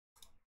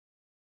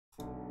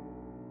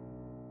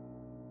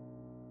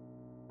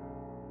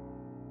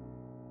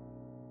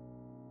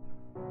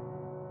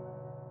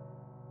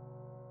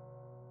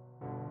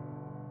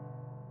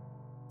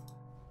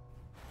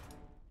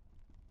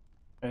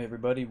Hi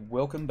everybody,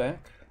 welcome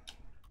back.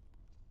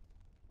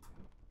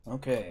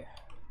 Okay,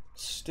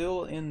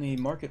 still in the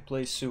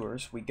marketplace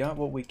sewers. We got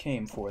what we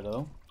came for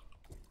though.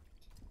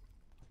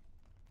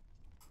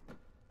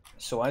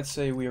 So I'd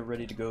say we are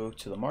ready to go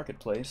to the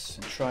marketplace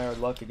and try our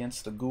luck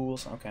against the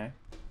ghouls. Okay.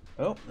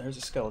 Oh, there's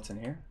a skeleton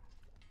here.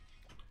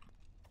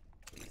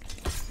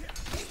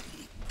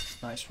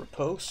 Nice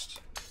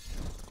riposte.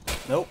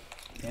 Nope.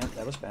 Yeah,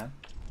 that was bad.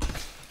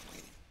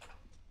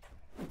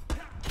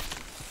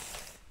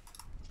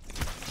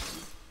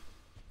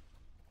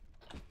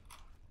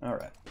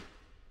 Alright.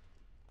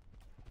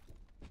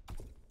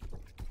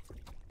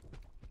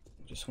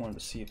 Just wanted to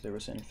see if there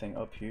was anything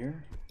up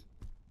here.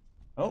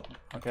 Oh,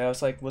 okay, I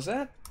was like, was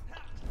that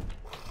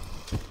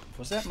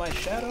my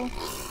shadow? No,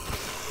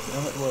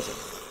 it wasn't.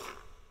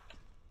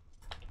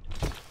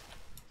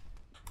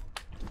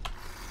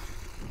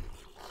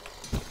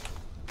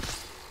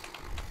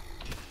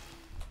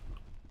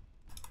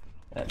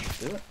 That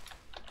should do it.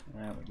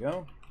 There we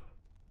go.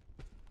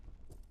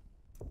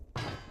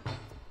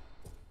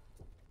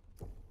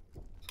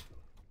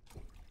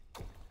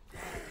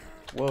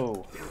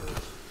 Whoa.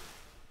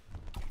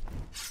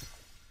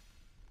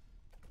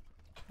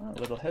 Oh, a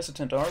little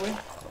hesitant, are we?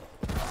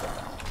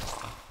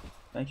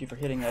 Thank you for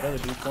hitting that other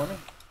dude for me.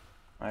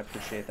 I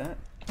appreciate that.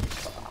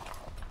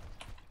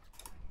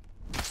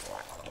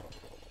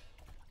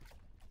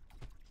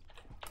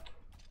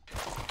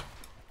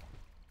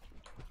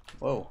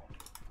 Whoa.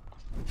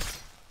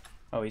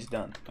 Oh, he's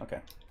done. Okay.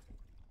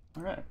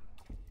 Alright.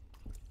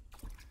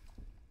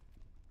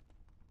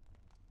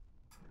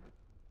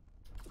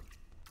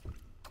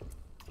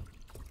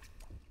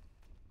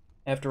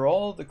 After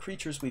all the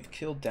creatures we've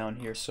killed down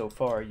here so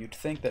far, you'd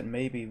think that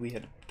maybe we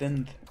had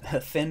thinned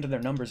their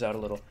numbers out a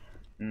little.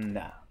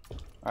 Nah.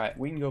 Alright,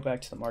 we can go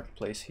back to the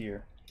marketplace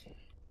here.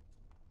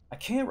 I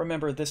can't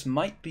remember, this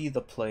might be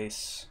the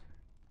place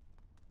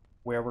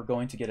where we're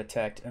going to get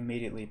attacked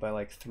immediately by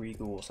like 3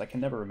 ghouls. I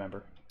can never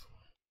remember.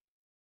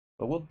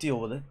 But we'll deal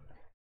with it,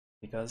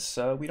 because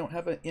we don't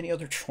have any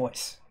other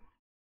choice.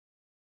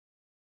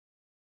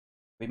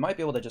 We might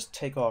be able to just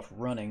take off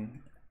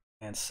running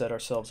and set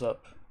ourselves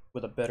up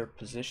with a better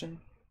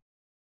position.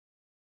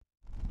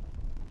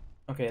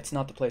 Okay, it's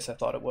not the place I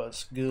thought it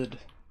was. Good.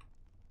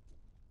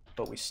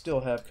 But we still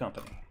have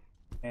company.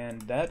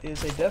 And that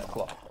is a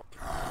Deathclaw.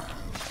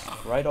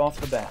 Right off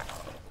the bat.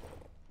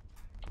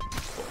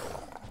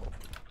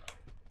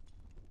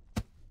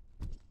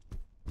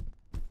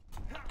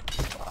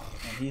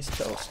 And he's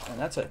toast. And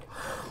that's a...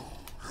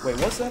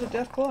 Wait, was that a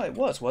Deathclaw? It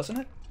was, wasn't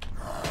it?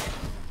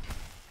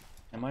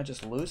 Am I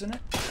just losing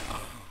it?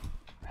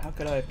 How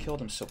could I have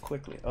killed him so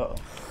quickly? Uh-oh.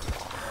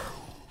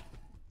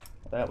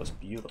 That was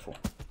beautiful.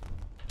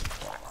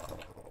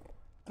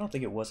 I don't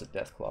think it was a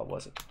Deathclaw,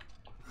 was it?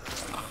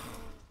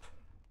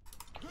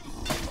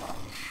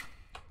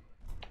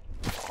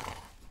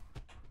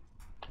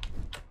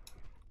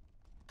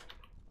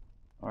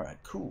 Alright,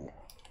 cool.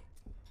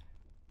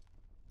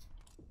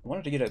 I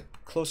wanted to get a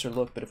closer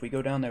look, but if we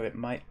go down there, it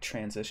might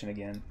transition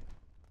again.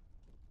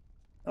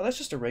 Oh, that's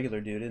just a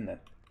regular dude, isn't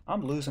it?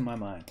 I'm losing my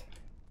mind.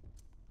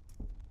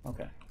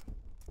 Okay.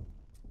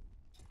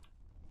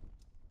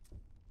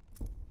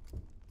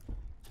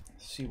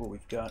 See what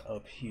we've got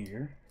up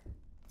here.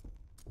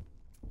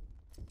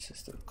 This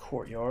is the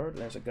courtyard.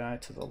 There's a guy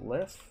to the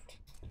left.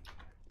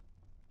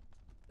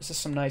 This is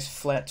some nice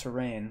flat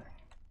terrain,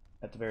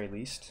 at the very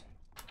least.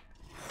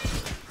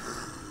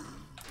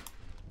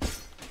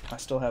 I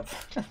still have...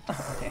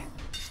 Okay.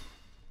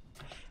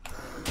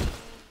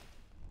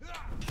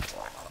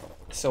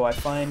 So I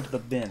find the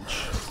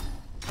bench,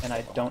 and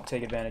I don't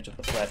take advantage of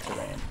the flat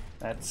terrain.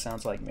 That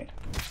sounds like me.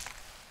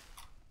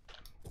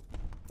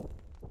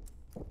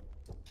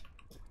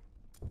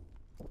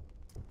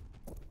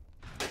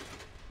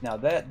 Now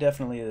that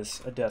definitely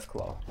is a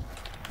Deathclaw.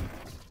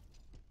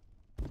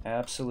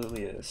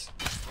 Absolutely is.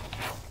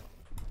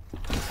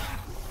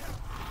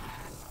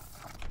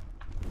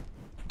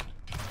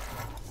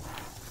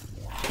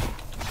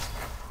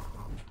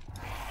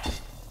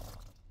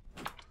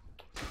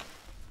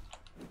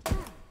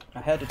 I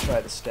had to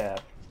try the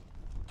stab.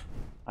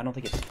 I don't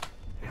think it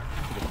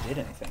did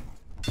anything.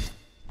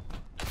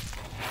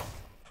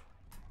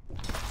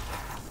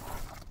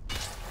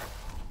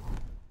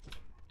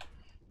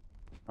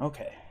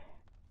 Okay.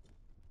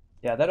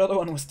 Yeah, that other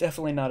one was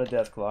definitely not a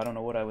Deathclaw. I don't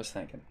know what I was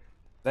thinking.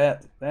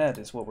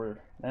 That's what we're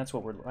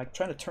like,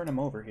 trying to turn him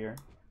over here.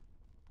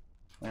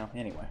 Well,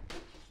 anyway.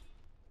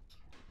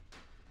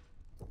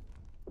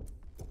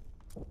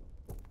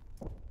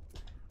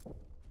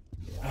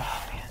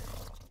 Oh man.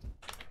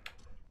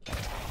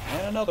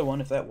 And another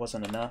one if that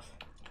wasn't enough.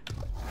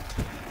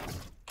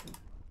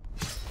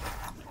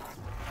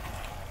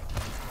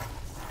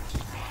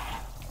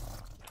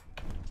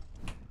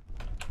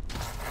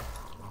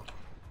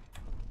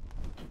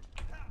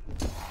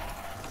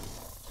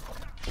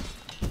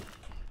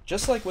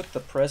 Just like with the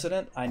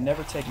president, I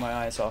never take my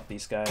eyes off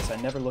these guys. I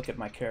never look at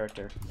my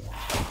character.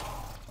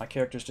 My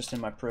character's just in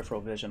my peripheral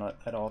vision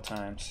at all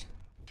times.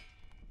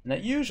 And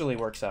that usually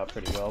works out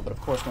pretty well, but of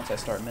course once I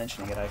start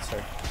mentioning it, I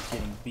start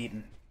getting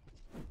beaten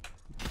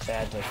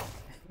badly.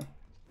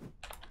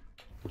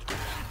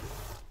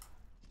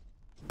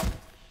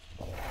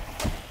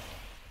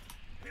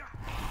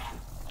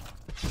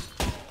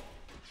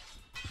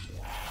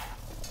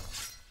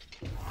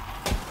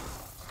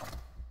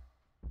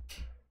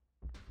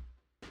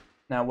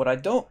 Now what I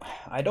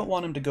don't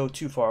want him to go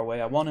too far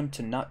away. I want him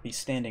to not be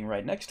standing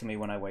right next to me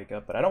when I wake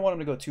up, but I don't want him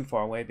to go too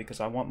far away because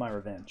I want my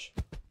revenge.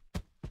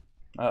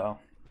 Uh-oh,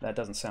 that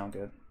doesn't sound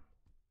good.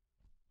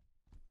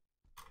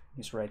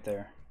 He's right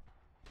there.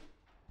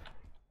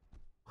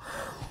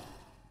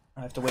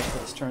 I have to wait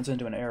till this turns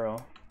into an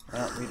arrow.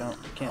 Oh, we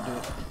can't do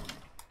it.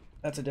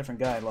 That's a different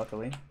guy,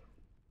 luckily.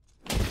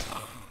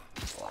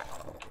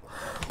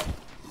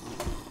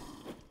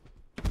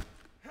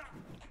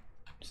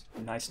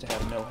 Nice to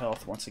have no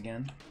health once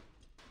again.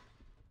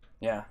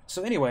 Yeah,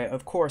 so anyway,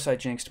 of course I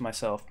jinxed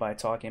myself by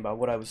talking about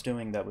what I was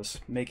doing that was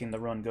making the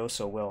run go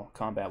so well,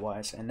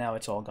 combat-wise, and now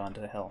it's all gone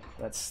to hell.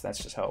 That's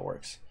just how it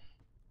works.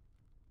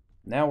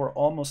 Now we're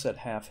almost at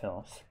half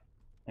health,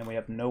 and we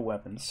have no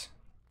weapons.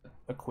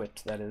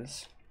 Equipped, that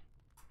is.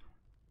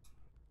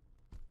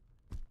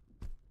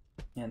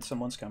 And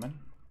someone's coming.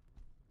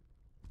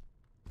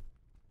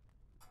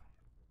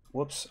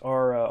 Whoops,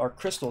 our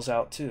crystal's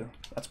out too.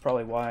 That's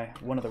probably why,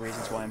 one of the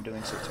reasons why I'm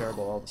doing so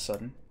terrible all of a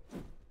sudden.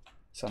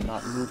 So I'm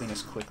not moving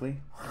as quickly.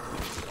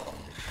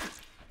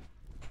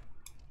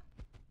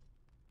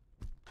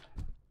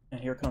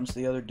 And here comes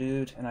the other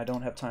dude, and I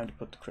don't have time to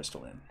put the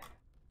crystal in.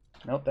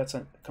 Nope, that's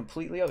a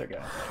completely other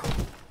guy.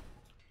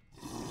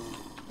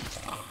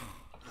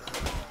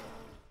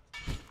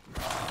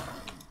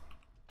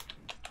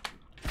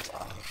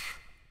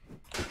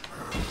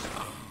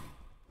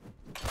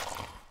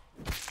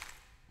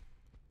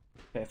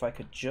 Okay, if I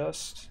could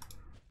just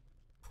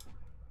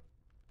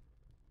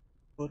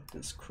put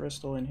this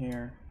crystal in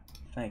here.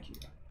 Thank you.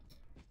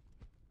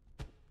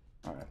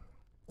 Alright.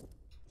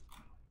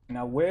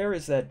 Now where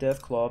is that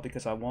Deathclaw?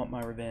 Because I want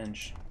my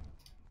revenge.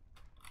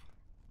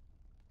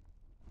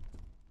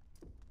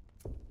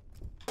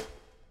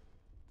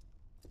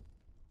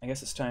 I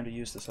guess it's time to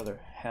use this other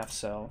half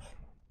salve.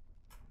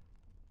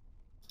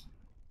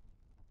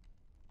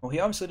 Well, he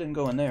obviously didn't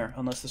go in there,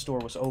 unless the door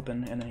was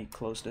open and then he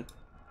closed it.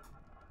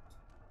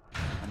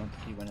 I don't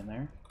think he went in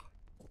there.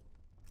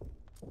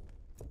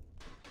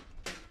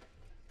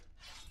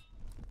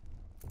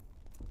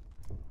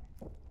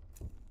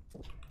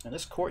 And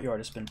this courtyard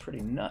has been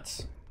pretty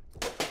nuts.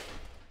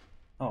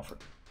 Oh, for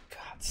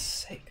God's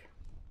sake.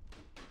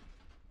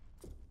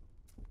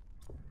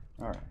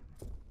 Alright.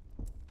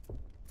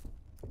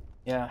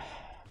 Yeah,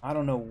 I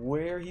don't know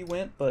where he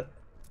went, but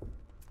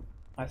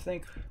I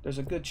think there's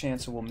a good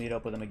chance that we'll meet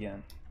up with him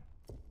again.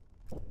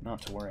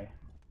 Not to worry.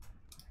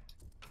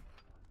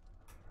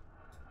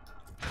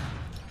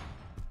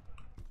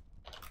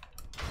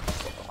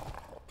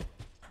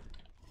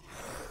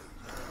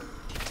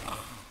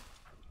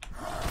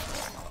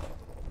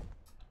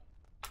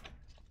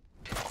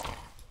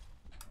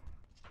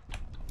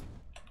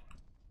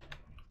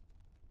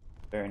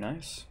 Very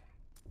nice.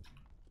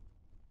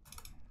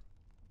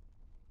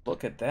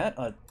 Look at that,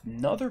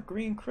 another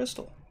green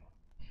crystal.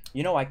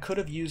 You know, I could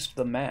have used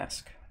the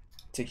mask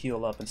to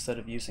heal up instead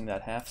of using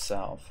that half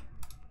salve.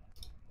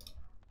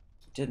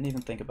 Didn't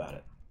even think about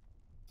it.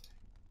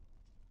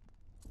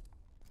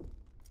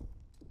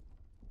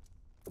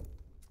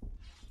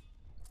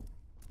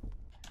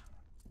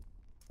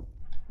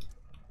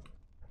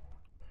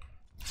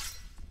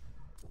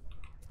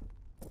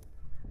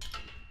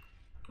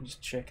 I'm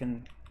just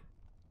checking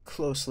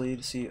closely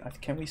to see.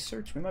 Can we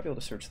search? We might be able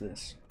to search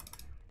this.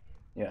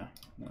 Yeah,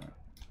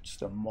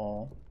 just a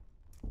mall.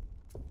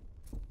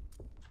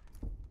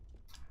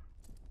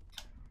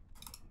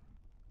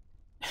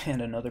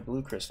 And another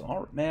blue crystal.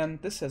 Oh, man,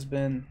 this has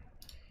been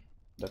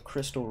the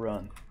crystal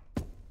run.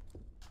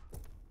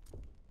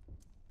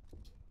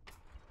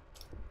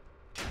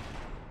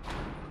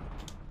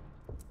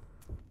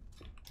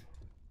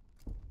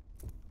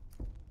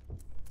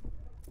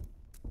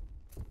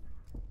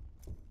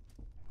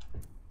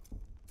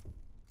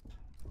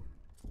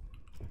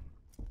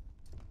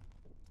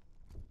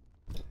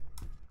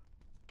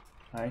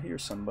 I hear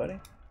somebody.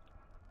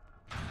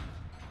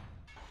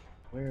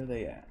 Where are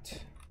they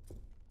at?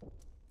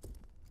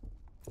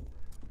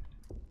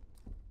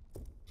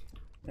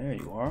 There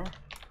you are.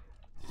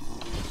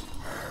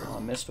 Oh, I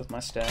missed with my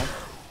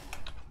staff.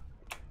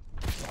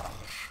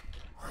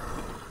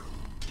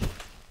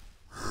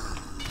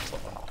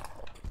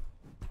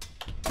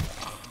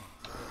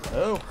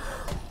 Oh!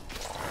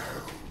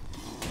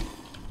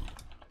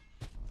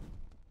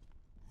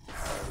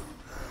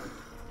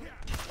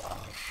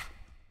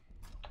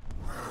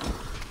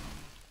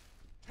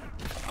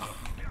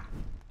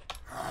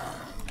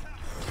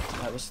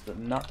 That was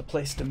not the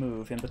place to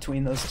move in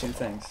between those two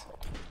things.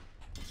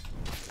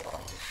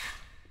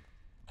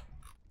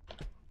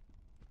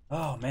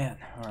 Oh man,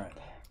 alright.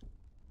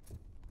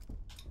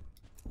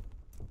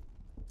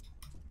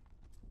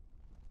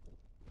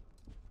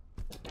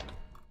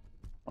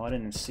 Oh, I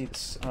didn't even see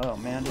this. Oh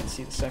man, I didn't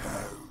see the second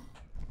one.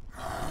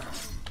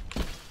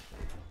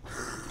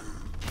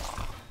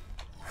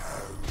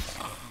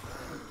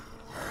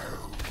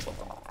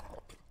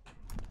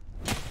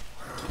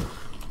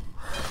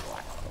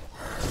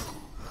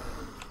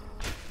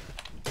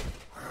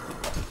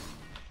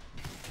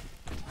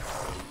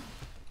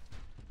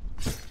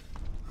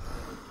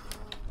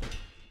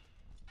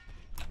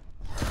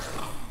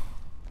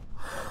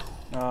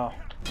 Oh.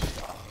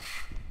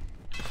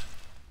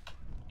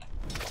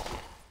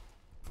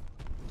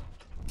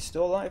 He's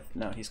still alive?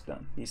 No, he's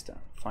done. He's done.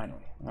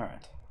 Finally.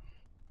 Alright.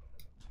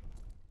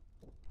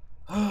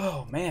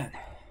 Oh, man.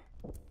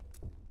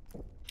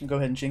 I'll go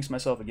ahead and jinx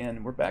myself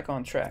again. We're back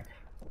on track.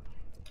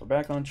 We're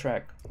back on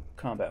track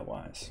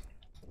combat-wise.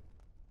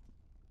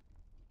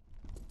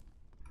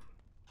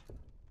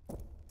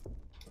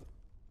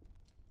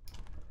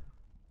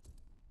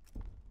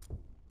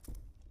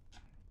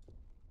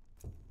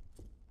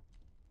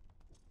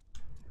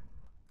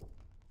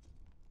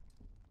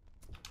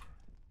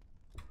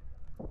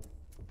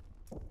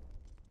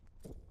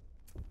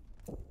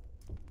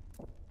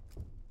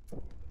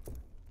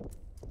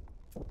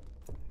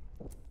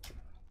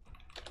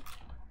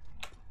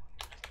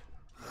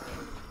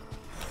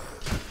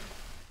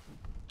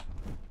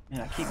 Man,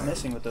 I keep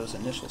missing with those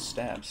initial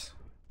stabs.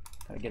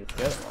 Gotta get it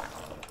together.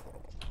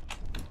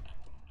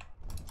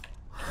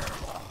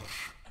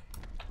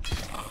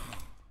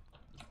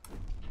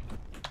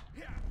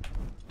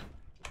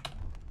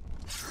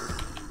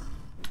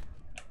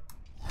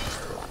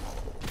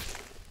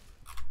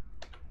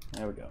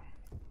 There we go.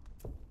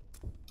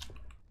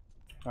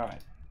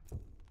 Alright.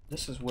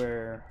 This is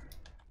where...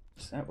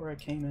 Is that where I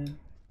came in?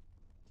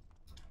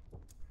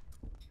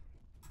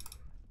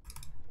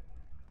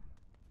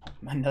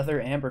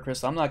 Another amber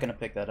crystal. I'm not going to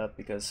pick that up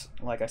because,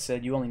 like I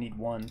said, you only need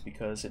one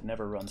because it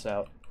never runs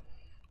out.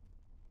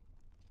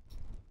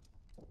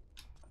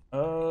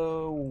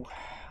 Oh...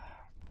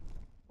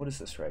 What is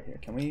this right here?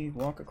 Can we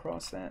walk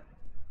across that?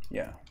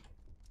 Yeah.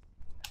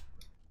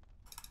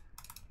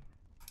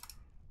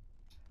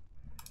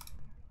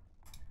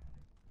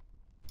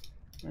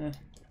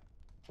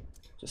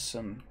 Just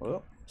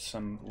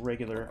some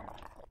regular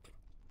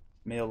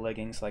male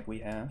leggings like we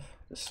have.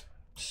 This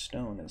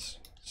stone is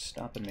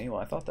stopping me.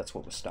 Well, I thought that's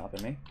what was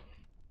stopping me.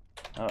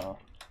 Uh-oh.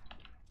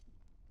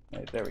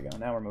 Right, there we go.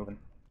 Now we're moving.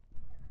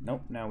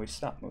 Nope, now we've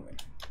stopped moving.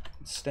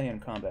 Let's stay in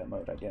combat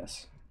mode, I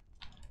guess.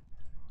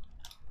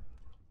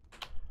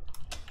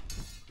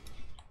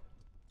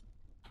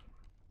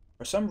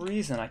 For some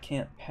reason, I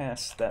can't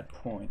pass that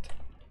point.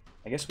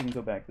 I guess we can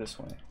go back this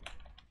way.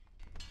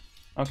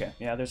 Okay,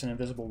 yeah, there's an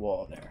invisible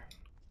wall there.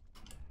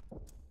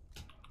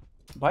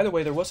 By the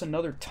way, there was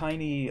another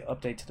tiny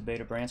update to the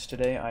beta branch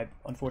today.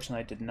 Unfortunately,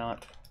 I did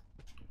not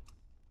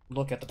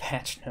look at the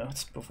patch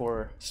notes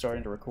before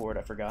starting to record.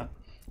 I forgot.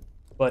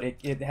 But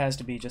it has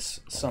to be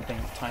just something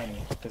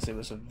tiny, because it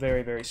was a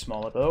very, very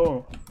small update.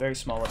 Oh, very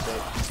small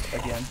update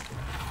again.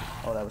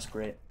 Oh, that was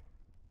great.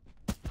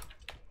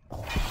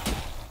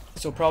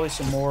 So probably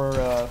some more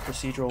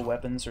procedural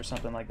weapons or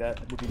something like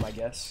that would be my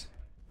guess.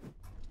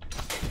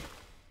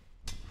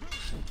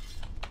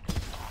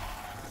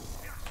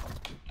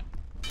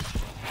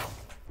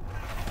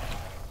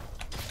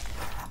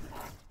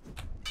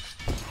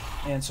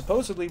 And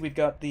supposedly we've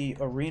got the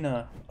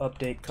arena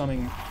update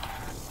coming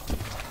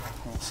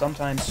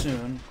sometime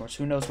soon. Of course,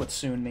 who knows what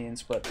soon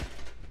means, but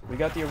we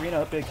got the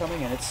arena update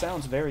coming, and it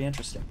sounds very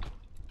interesting.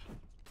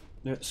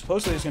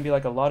 Supposedly there's going to be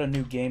like a lot of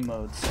new game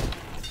modes.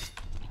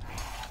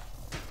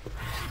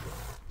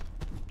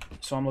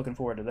 So I'm looking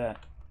forward to that.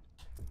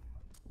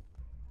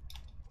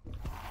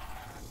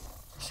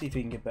 Let's see if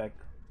he can get back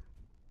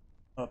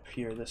up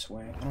here this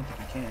way. I don't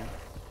think he can.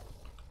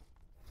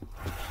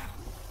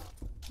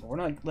 But we're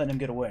not letting him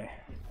get away.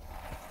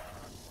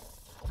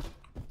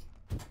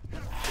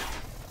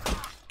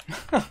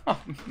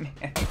 Oh,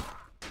 man.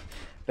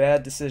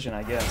 Bad decision,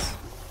 I guess.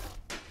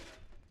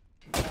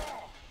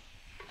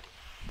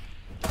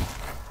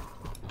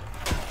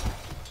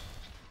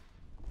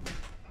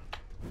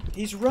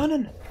 He's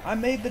running! I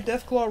made the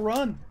Deathclaw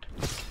run!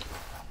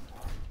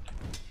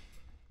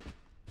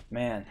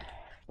 Man,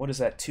 what is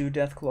that, 2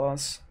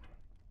 Deathclaws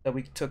that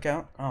we took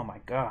out? Oh my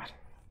god.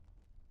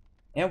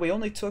 And we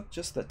only took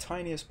just the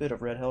tiniest bit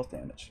of red health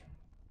damage.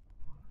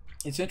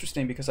 It's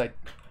interesting because I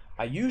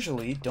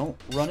usually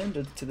don't run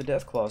into the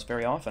Deathclaws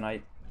very often.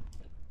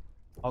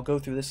 I'll go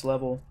through this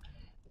level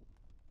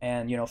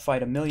and, you know,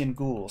 fight a million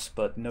ghouls,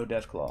 but no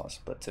Deathclaws.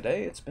 But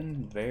today it's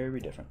been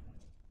very different.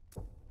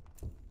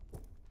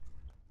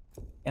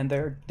 And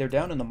they're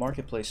down in the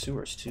marketplace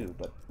sewers too,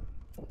 but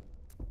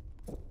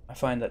I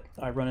find that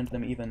I run into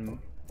them even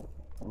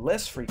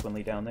less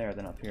frequently down there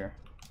than up here.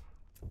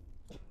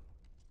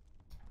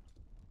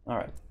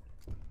 Alright.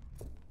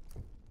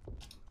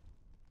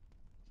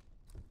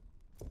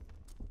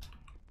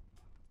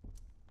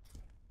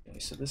 Okay,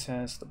 so this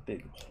has the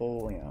big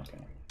hole. Yeah, okay.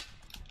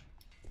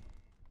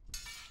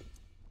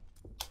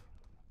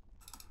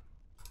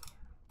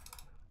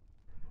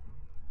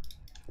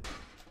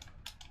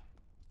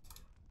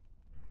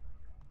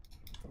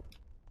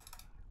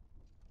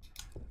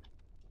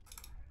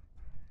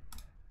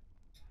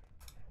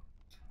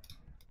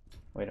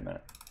 Wait a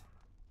minute.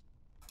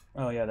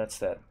 Oh yeah, that's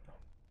that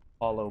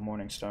hollow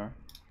morning star.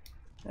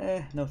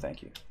 No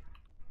thank you.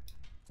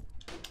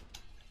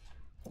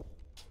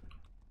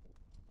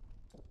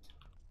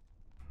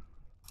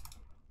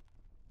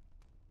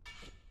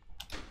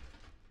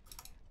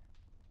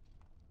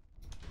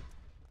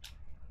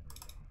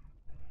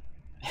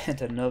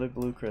 And another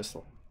blue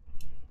crystal.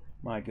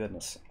 My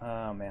goodness.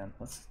 Oh man,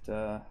 let's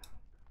drop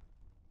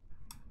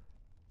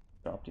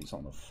these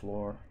on the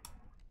floor.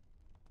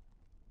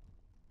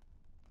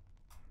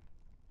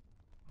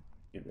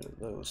 Get rid of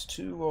those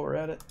two while we're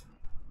at it.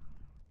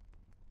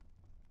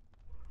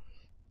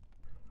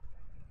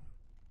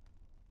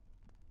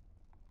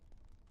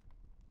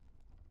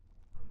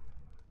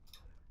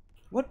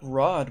 What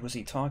rod was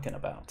he talking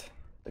about?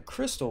 The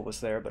crystal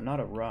was there, but not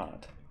a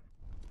rod.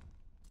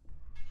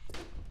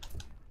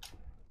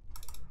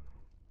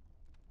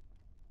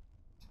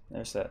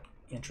 There's that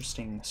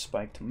interesting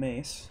spiked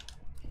mace.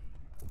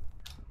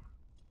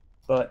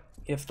 But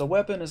if the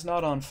weapon is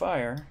not on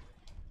fire,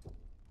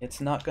 it's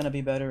not going to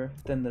be better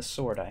than the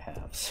sword I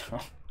have,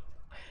 so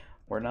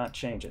we're not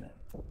changing it.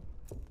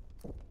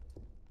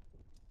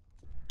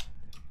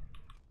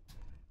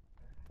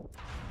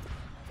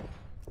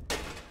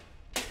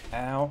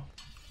 Ow.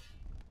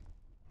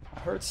 I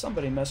heard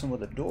somebody messing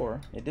with a door.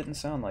 It didn't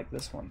sound like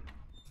this one.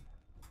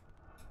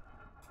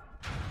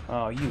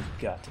 Oh, you've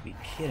got to be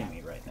kidding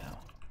me right now.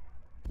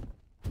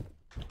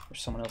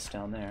 There's someone else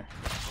down there.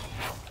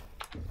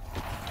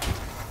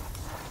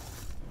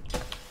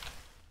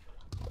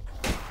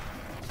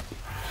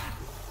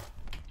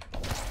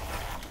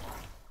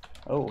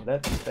 Oh,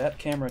 that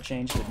camera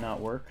change did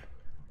not work.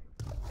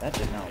 That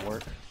did not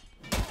work.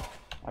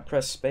 I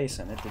pressed space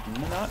and it did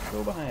not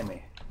go behind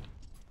me.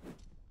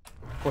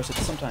 Of course, it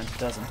sometimes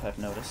doesn't, I've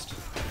noticed.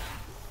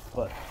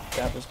 But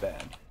that was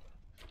bad.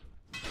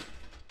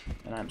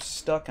 And I'm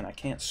stuck and I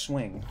can't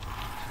swing.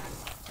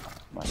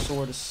 My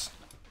sword is...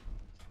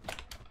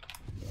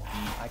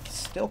 I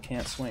still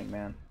can't swing,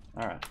 man.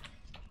 Alright.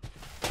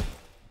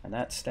 And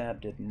that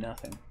stab did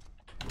nothing.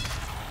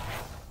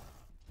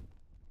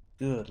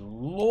 Good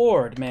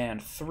lord,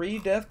 man. 3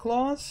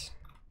 Deathclaws?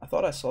 I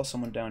thought I saw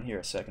someone down here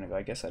a second ago.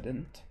 I guess I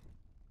didn't.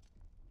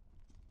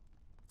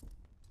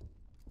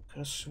 Could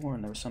have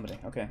sworn there was somebody.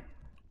 Okay.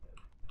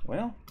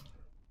 Well.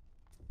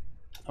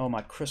 Oh,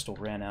 my crystal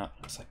ran out.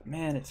 I was like,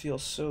 man, it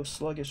feels so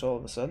sluggish all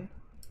of a sudden.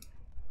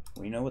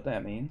 We know what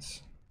that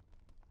means.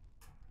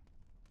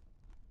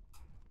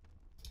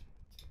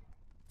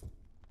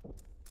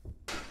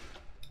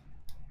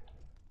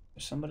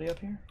 There's somebody up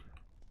here?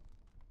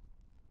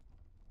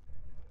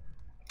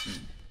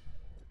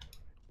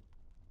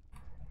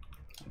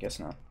 I guess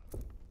not.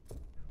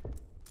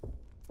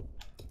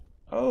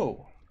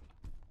 Oh!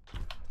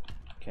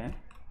 Okay.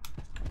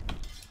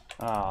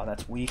 Ah,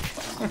 that's weak.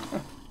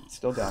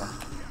 Still got him.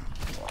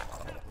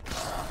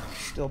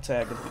 Still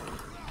tagged him.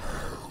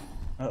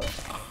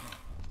 Uh-oh.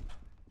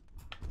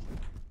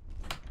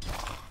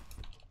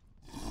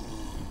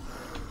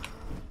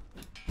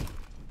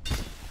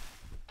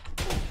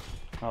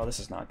 Oh, this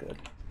is not good.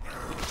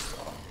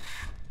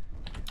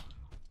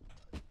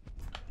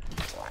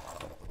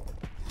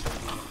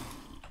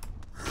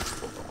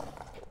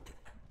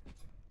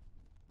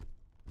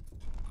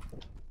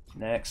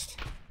 Next.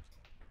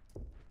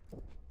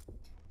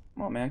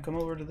 Come on, man, come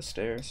over to the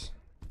stairs.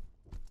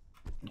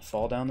 And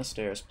fall down the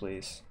stairs,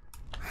 please.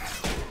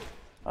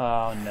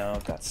 Oh no,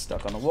 got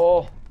stuck on the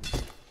wall.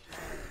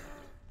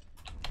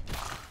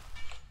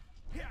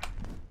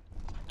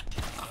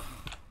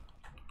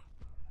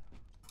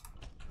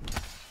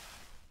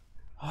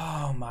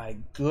 Oh my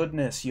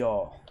goodness,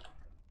 y'all.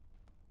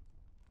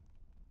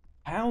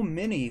 How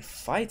many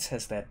fights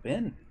has that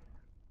been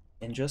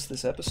in just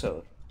this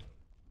episode?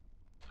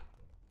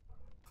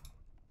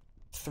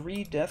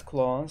 3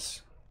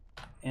 Deathclaws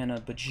and a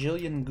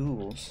bajillion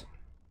ghouls.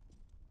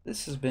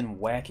 This has been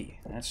wacky.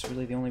 That's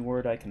really the only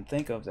word I can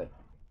think of that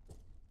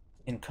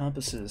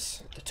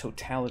encompasses the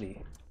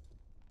totality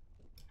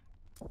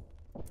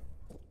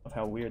of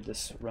how weird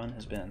this run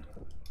has been.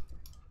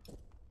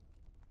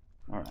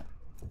 Alright,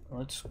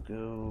 let's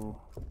go...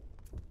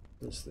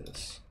 What is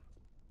this?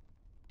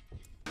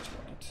 That's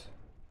right.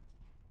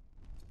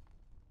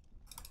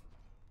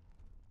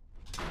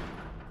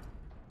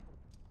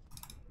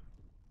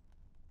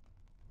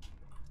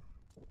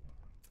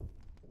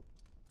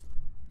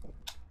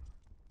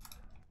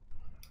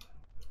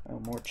 Oh,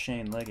 more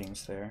chain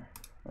leggings there,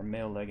 or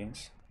male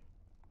leggings.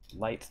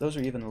 Light. Those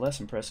are even less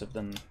impressive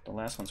than the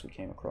last ones we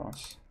came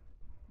across.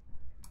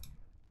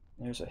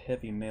 There's a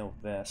heavy male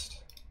vest.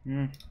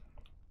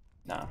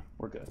 Nah,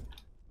 we're good.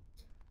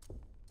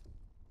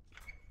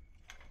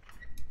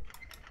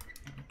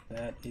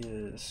 That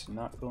is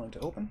not going to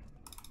open.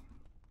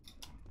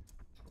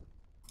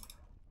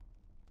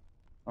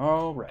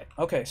 Alright,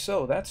 okay,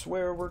 so that's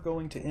where we're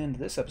going to end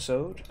this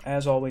episode.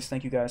 As always,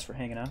 thank you guys for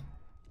hanging out.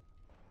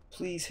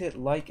 Please hit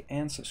like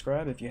and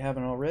subscribe if you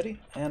haven't already,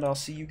 and I'll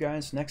see you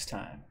guys next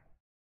time.